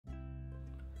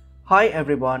Hi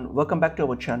everyone, welcome back to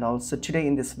our channel. So today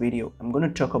in this video, I'm going to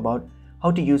talk about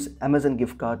how to use Amazon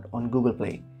gift card on Google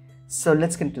Play. So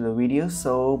let's get into the video.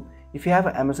 So if you have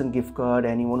an Amazon gift card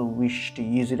and you want to wish to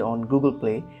use it on Google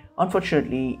Play,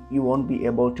 unfortunately, you won't be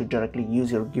able to directly use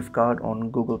your gift card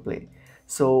on Google Play.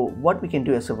 So what we can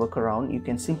do as a workaround, you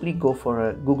can simply go for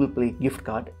a Google Play gift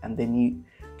card and then you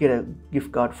get a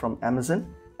gift card from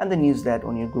Amazon and then use that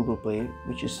on your Google Play,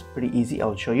 which is pretty easy.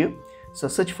 I'll show you. So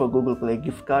search for Google Play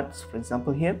gift cards, for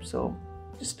example here. So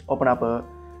just open up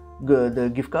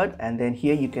the gift card, and then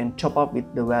here you can top up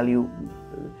with the value.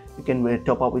 You can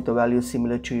top up with the value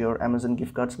similar to your Amazon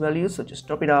gift cards value. So just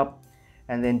top it up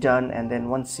and then done. And then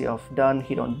once you have done,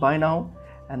 hit on buy now,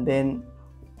 and then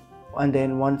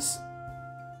once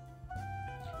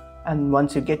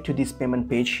you get to this payment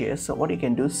page here, so what you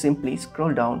can do, simply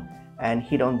scroll down and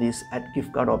hit on this add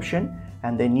gift card option,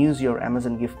 and then use your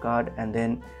Amazon gift card, and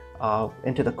then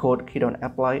enter the code, hit on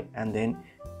apply, and then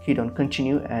hit on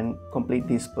continue and complete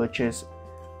this purchase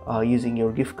using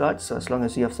your gift card. So as long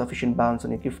as you have sufficient balance on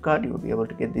your gift card, you will be able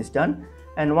to get this done.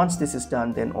 And once this is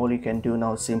done, then all you can do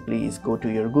now simply is go to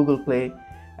your Google Play,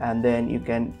 and then you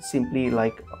can simply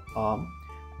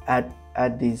add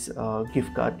this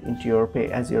gift card into your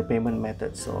as your payment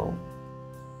method. So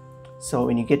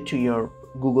when you get to your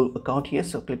Google account here,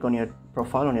 so click on your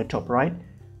profile on your top right.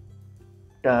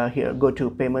 Here go to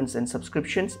payments and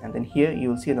subscriptions, and then here you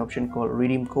will see an option called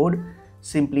redeem code.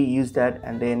 Simply use that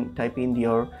and then type in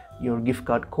your gift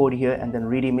card code here and then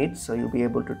redeem it. So you'll be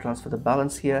able to transfer the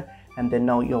balance here, and then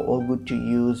now you're all good to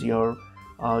use your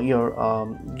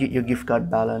gift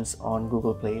card balance on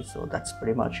Google Play. So that's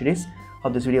pretty much it is.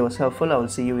 Hope this video was helpful. I will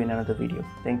see you in another video.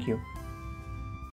 Thank you.